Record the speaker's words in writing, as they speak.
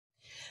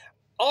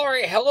All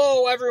right,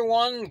 hello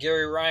everyone.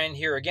 Gary Ryan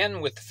here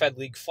again with the Fed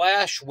League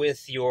Flash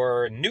with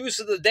your News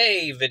of the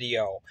Day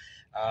video,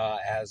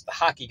 as the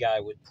hockey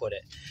guy would put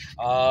it.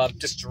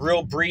 Just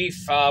real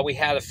brief, we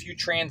had a few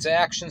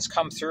transactions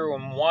come through,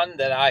 and one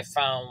that I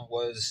found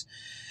was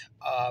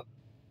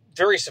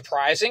very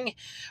surprising.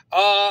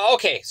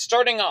 Okay,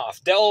 starting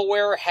off,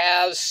 Delaware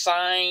has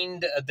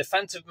signed a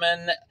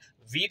defenseman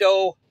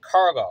Vito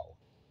Carlo.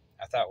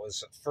 I thought it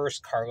was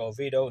first Carlo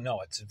Vito.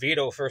 No, it's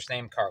Vito, first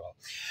name Carlo.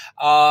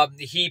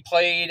 He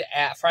played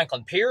at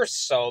Franklin Pierce,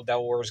 so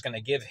Delaware was going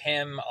to give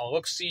him a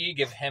look-see,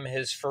 give him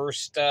his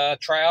first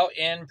tryout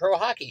in pro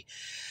hockey.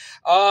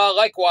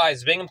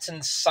 Likewise,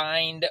 Binghamton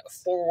signed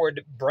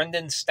forward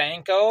Brendan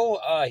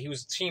Stanko. He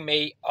was a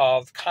teammate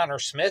of Connor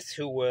Smith,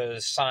 who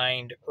was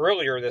signed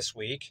earlier this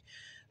week.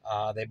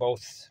 They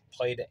both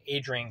played at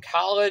Adrian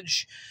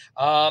College.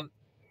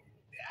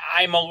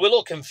 I'm a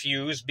little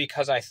confused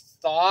because I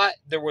thought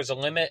there was a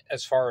limit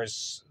as far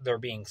as there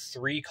being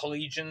 3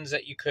 collegians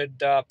that you could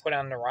put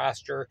on the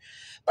roster,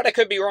 but I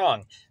could be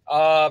wrong.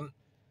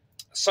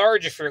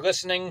 Sarge, if you're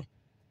listening,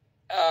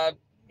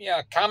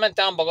 comment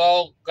down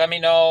below. Let me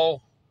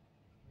know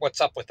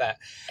what's up with that.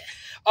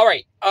 All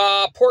right,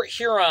 Port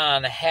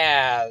Huron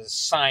has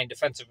signed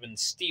defenseman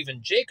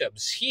Steven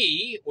Jacobs.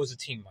 He was a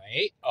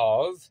teammate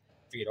of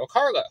Vito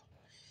Carlo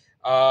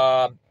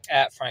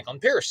at Franklin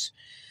Pierce.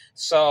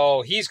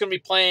 So he's going to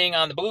be playing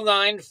on the blue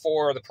line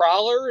for the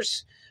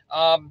Prowlers.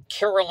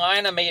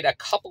 Carolina made a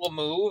couple of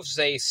moves.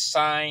 They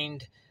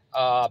signed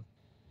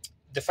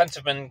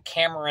defenseman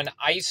Cameron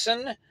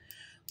Eisen,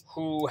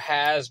 who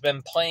has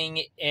been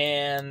playing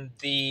in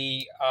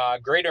the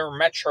Greater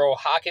Metro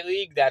Hockey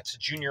League. That's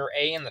Junior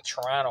A in the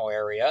Toronto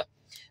area,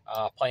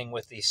 playing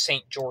with the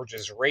St.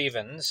 George's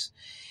Ravens.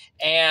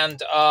 And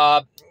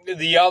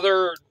the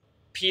other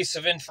piece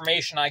of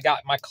information I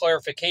got my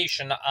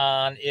clarification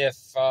on if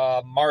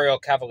Mario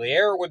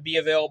Cavaliere would be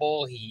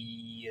available.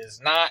 He is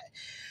not.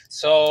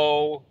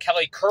 So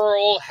Kelly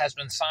Curl has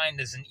been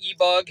signed as an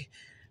e-bug.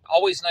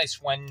 Always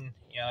nice when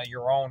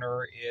your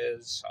owner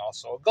is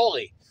also a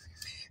goalie.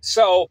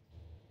 So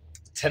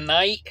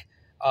tonight,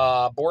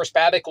 Boris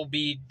Babick will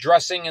be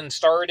dressing and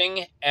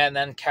starting, and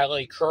then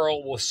Kelly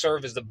Curl will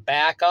serve as the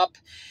backup.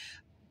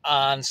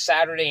 On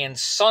Saturday and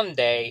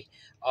Sunday,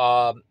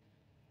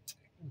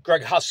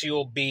 Greg Hussey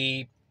will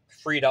be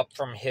freed up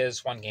from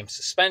his 1-game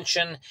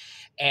suspension,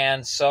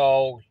 and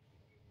so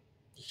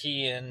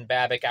he and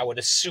Babick, I would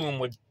assume,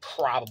 would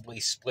probably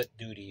split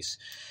duties.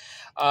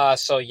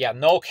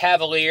 No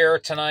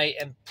Cavaliere tonight,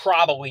 and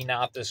probably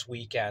not this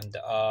weekend.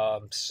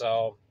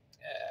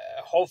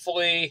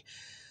 Hopefully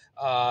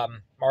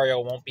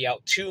Mario won't be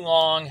out too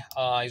long.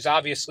 He's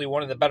obviously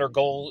one of the better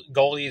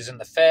goalies in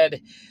the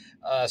Fed,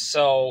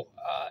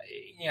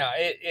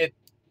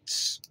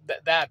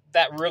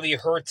 that really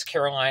hurts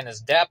Carolina's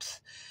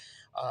depth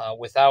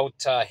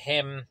without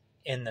him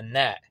in the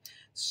net.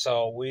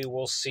 So we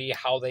will see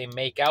how they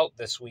make out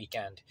this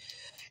weekend.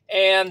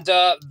 And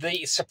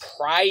the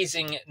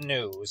surprising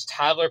news,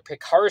 Tyler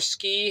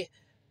Piekarski,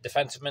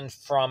 defenseman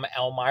from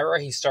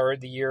Elmira. He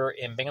started the year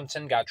in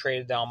Binghamton, got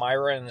traded to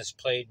Elmira, and has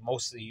played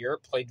most of the year.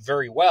 Played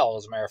very well,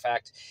 as a matter of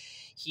fact.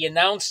 He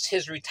announced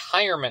his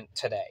retirement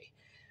today.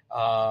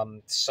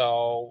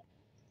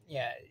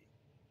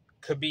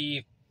 Could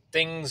be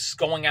things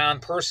going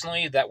on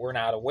personally that we're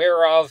not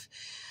aware of.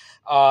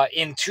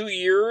 In 2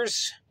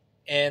 years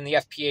in the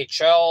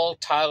FPHL,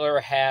 Tyler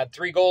had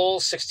 3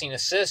 goals, 16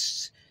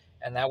 assists,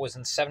 and that was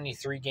in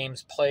 73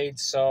 games played.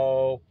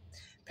 So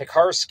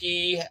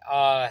Piekarski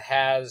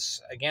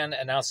has, again,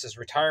 announced his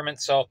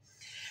retirement. So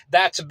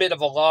that's a bit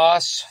of a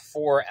loss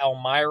for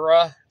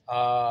Elmira,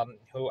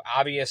 who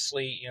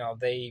obviously,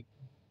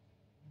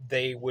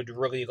 they would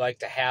really like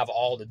to have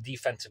all the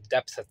defensive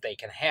depth that they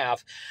can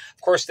have. Of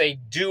course, they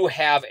do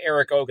have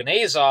Eric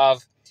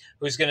Oganezov,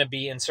 who's going to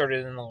be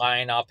inserted in the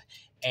lineup.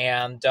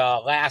 And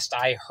last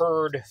I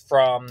heard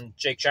from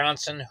Jake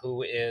Johnson,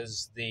 who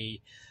is the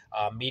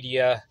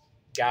media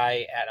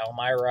guy at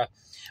Elmira,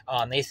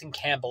 Nathan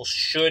Campbell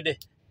should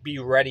be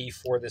ready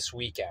for this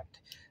weekend.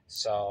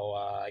 So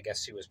I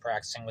guess he was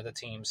practicing with the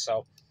team.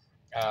 So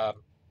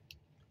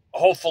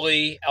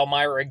hopefully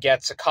Elmira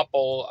gets a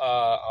couple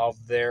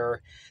of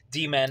their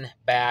D-men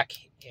back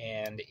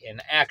and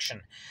in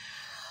action.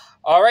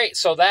 All right,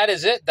 so that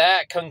is it.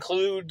 That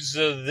concludes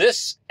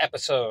this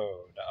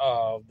episode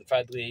of the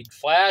Fed League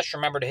Flash.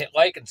 Remember to hit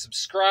like and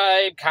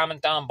subscribe,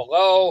 comment down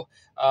below,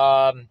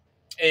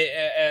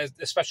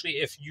 especially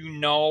if you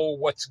know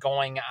what's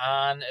going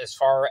on as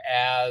far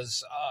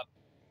as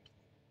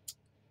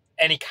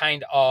any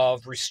kind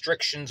of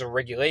restrictions or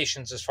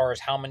regulations as far as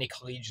how many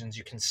collegians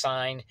you can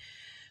sign.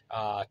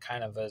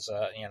 Kind of as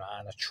a,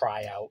 on a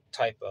tryout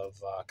type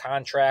of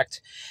contract.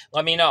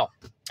 Let me know.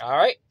 All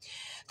right.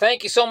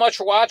 Thank you so much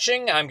for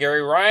watching. I'm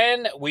Gary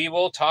Ryan. We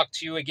will talk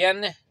to you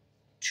again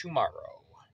tomorrow.